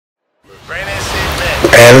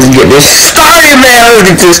man. Let's get this started, man. Let's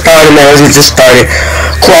get this started, man. Let's get this started.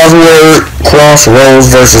 Crossroads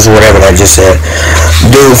versus whatever I just said.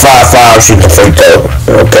 Dude, 5-5 shooting the free throw.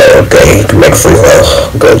 Okay. You can make a free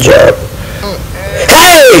throw. Good job.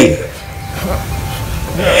 Hey!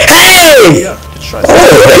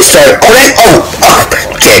 Oh, they start.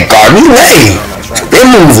 Can't guard me. Hey! They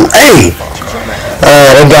move. Hey!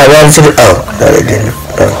 They got one to the. Oh, no, they didn't.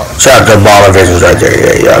 Shout out to Baller Visions right there.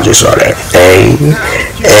 Yeah, y'all just saw that. Hey,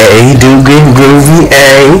 do get groovy.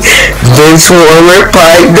 Hey, this one we're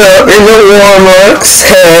piped up in the warm-ups.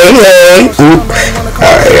 Hey. Oop.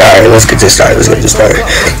 Alright, let's get this started.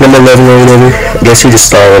 Number 11 or whatever. I guess he just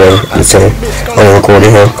started whatever. Let's say. I'm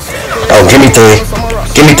recording him. Oh, give me three.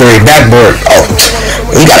 Backboard. Oh,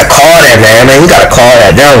 you gotta call that, man. You gotta call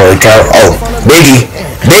that down when we count. Oh, Biggie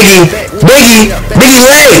Lay.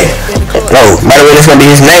 Oh, by the way, that's gonna be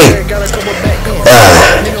his name.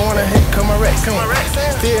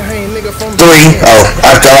 3. Oh,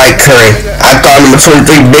 I feel like Curry. I call him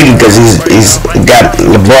 23 Biggie because he's got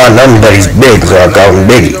LeBron number, but he's big, so I call him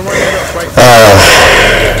Biggie.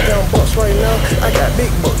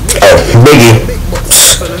 Biggie.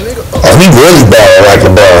 Oh, he really ballin' like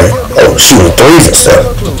LeBron. Oh, shooting threes and stuff.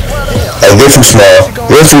 Oh, you're too small.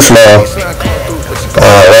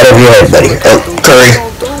 Whatever you had, buddy. Oh, Curry.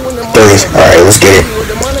 Threes. Alright, let's get it.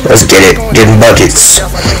 Getting buckets.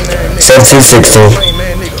 17-16.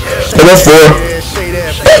 Number 4.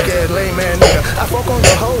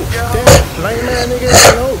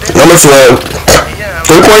 Number 12.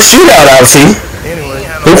 3-point shootout, obviously.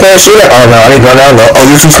 3-point shootout. Oh, no, I didn't go down low. Oh,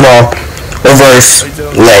 you're too small. Reverse.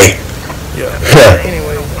 Lay. You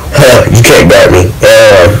can't guard me.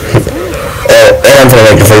 And I'm gonna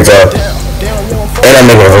make the free throw. And I'm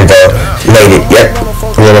making a free throw. Made it. Yep.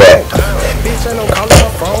 Look at that.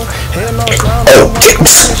 Oh,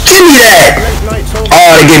 give me that. Oh,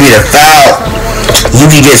 they give me the foul.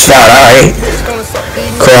 Yuuki gets fouled. Alright.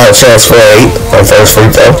 Crowd chance for 8 on first free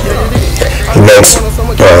throw. He makes.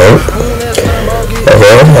 Alright.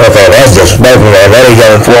 Okay, that's disrespectful, man. Now he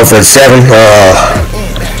got 4 for 7.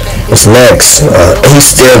 What's next? He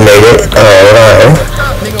still made it. Alright.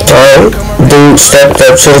 Dude stepped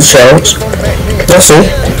up to the challenge. Let's see.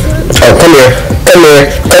 Oh, come here.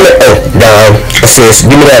 Oh, down. Assist.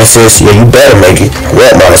 Give me that assist. Yeah, you better make it. I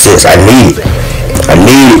want my assist. I need it.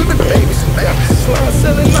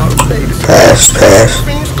 Pass.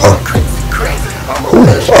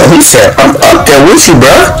 Oh, he said, I'm up there with you,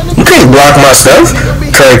 bro. You can't block my stuff.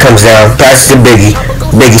 Curry comes down, passes to Biggie.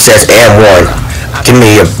 Biggie says, and 1. Give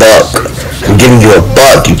me a buck. I'm giving you a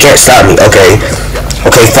buck. You can't stop me. Okay,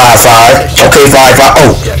 5-5. Okay, 5-5.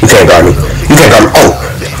 Oh, you can't guard me.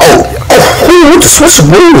 What's the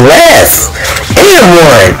blue laugh? And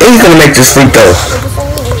 1. And he's gonna make this free throw.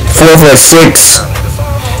 4 for 6.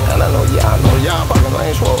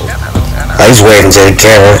 Oh, he's waving to the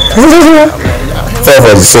camera. 4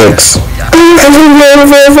 for 6.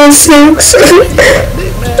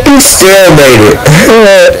 He still made it.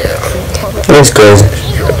 That's crazy.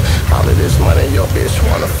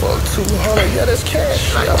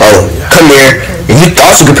 Oh, come here. You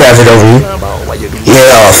thought you could pass it over me.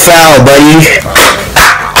 Yeah, foul, buddy.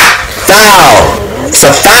 Foul. It's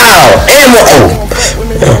a foul. And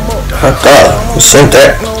I thought you sent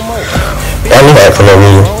that. I knew that for no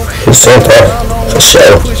reason. You sent that for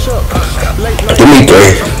sure. Give me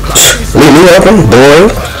 3. Leave me open, boy.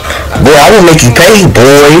 Boy, I will make you pay,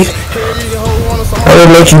 boy.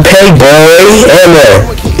 And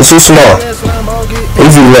it's too small.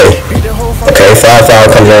 Easy way. Okay,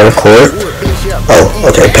 5-5 comes down the court. Oh,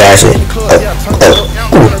 okay, pass it.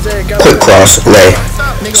 Ooh, quick cross, lay.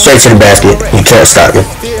 Straight to the basket. You can't stop me.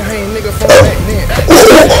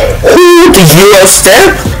 The Euro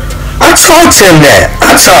step? I taught him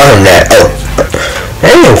that. Oh,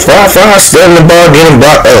 damn, 5-5, still in the ball, getting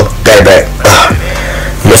blocked. Oh, got it back.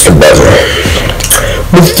 Mr. Buzzer.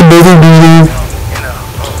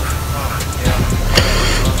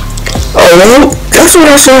 Oh, well, that's what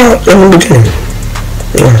I saw in the beginning.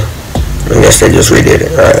 Yeah. I guess they just redid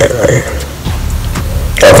it. Alright.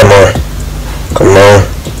 Oh, come on.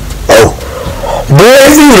 Oh. Boy,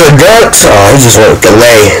 if he would have dunked. Oh, he just went with the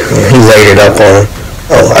lay. He laid it up on him.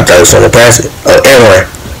 Oh, I thought he was going to pass it. Oh, and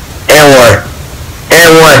 1.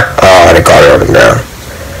 Oh, they caught it on the ground.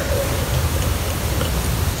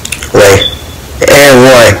 Lay. And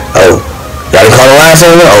 1. Oh. Y'all didn't call the last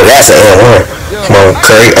one? Oh, that's an and 1. Come on,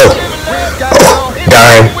 Curry. Oh,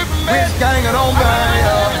 dime.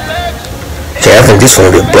 Okay, I think this one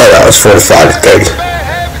will be a blowout. It's 45-30.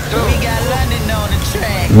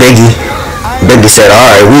 Biggie said,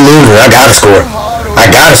 alright, we losing. I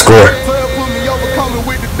gotta score.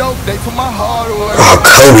 Oh,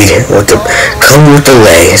 Kobe with the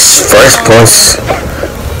legs. First points.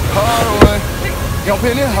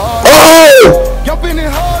 Oh!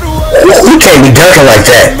 You can't be dunking like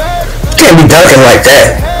that. You can't be dunking like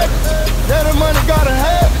that.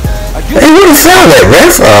 Hey, what a foul at,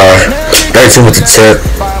 ref? 32 with the tip.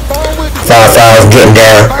 5 fouls, getting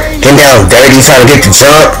down dirty, trying to get the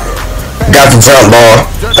jump. Got the jump ball.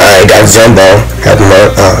 Alright, got the jump ball. Have him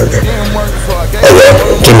up. Oh yeah,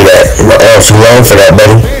 give me that. My arms too long for that,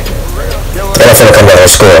 buddy. And I'm finna come down and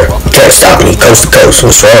score. You can't stop me, coast to coast.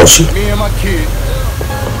 What's wrong with you?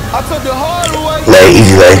 Lay,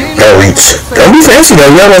 easy lay. Don't reach. Don't be fancy though,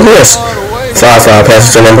 y'all like this. 5-5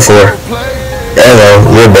 passes to number 4. Hello,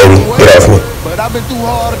 little baby. Get off me.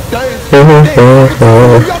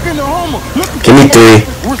 Give me 3.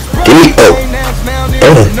 Give me, oh,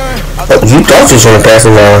 you thought you was gonna pass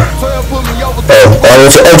him now. Oh,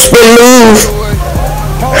 spin move.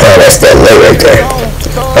 Oh, that's that lay right there.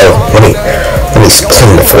 Oh, let me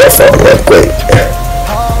clean the 4 phone real quick.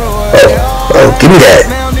 Oh, give me that.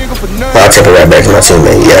 I'll take it right back to my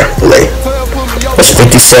teammate. Yeah, lay. That's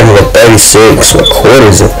 57 to 36. What quarter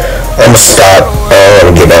is it? I'm gonna stop. I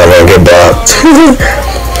wanna get down there and get blocked.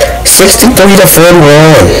 63 to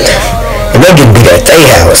 41. And they'll get beat at their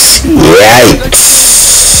house. Yikes.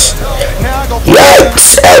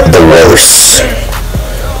 Yikes at the worst.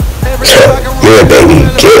 Yeah, baby,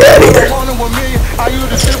 get out of here.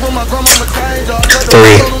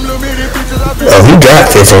 3. Oh, he got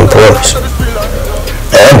 15 points.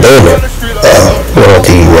 I'm doing it. We want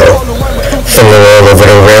the finger roll over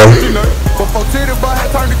the rim. Oh,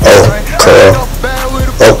 curl.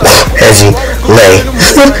 Oh, hezzy, lay.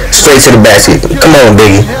 Straight to the basket. Come on,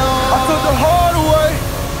 Biggie.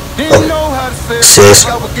 Oh, sis.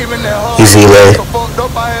 Easy lay.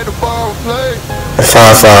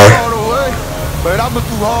 5-5.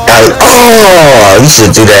 Oh, you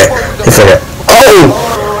should do that. Oh,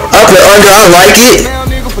 up and under. I like it.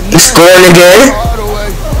 He's scoring again.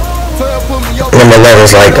 Number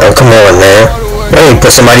 11's like, oh, come on, man. I need to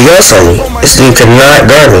put somebody else on me. This dude cannot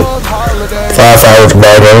guard me. 5-5 with the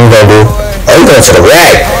ball. What are you gonna do? Oh, you going to the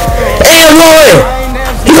rack. And 1.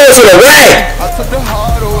 He goes to the rack.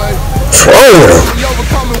 What's wrong with him?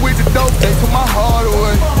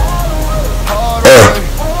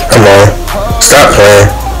 Come on. Stop playing.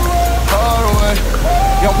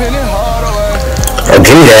 Oh,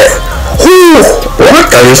 give me that. Whew. Well, I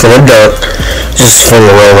thought he was gonna dunk. Just from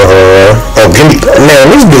the roll around. Oh, give me.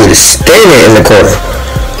 Man, this dude is standing in the corner.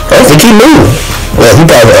 I don't think he moved. Well, he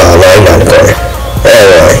probably. Oh, no, he's not in the corner.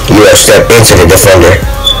 Anyway, you have stepped into the defender.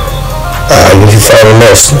 You finally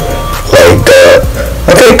missed. Like,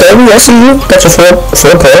 okay, Kobe, I see you. Got your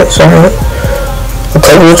 4 points. Alright.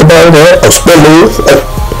 Okay, with the ball there. Oh, spin move.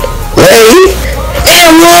 Lay.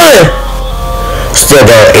 And 1. Still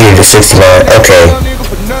down 80 to 69. Okay.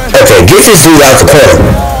 Okay, get this dude out the corner.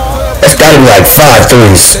 That's gotta be like 5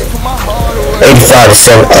 threes. 85 to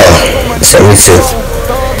 7. Oh, 72.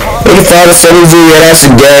 85 to 72. Yeah, that's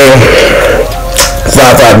a game.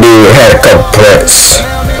 5-5 dude had a couple points.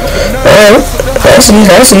 Alright. I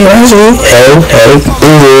see. Hey,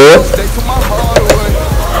 good.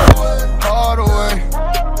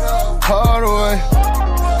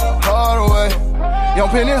 Hard away. Young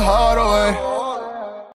Penny hard.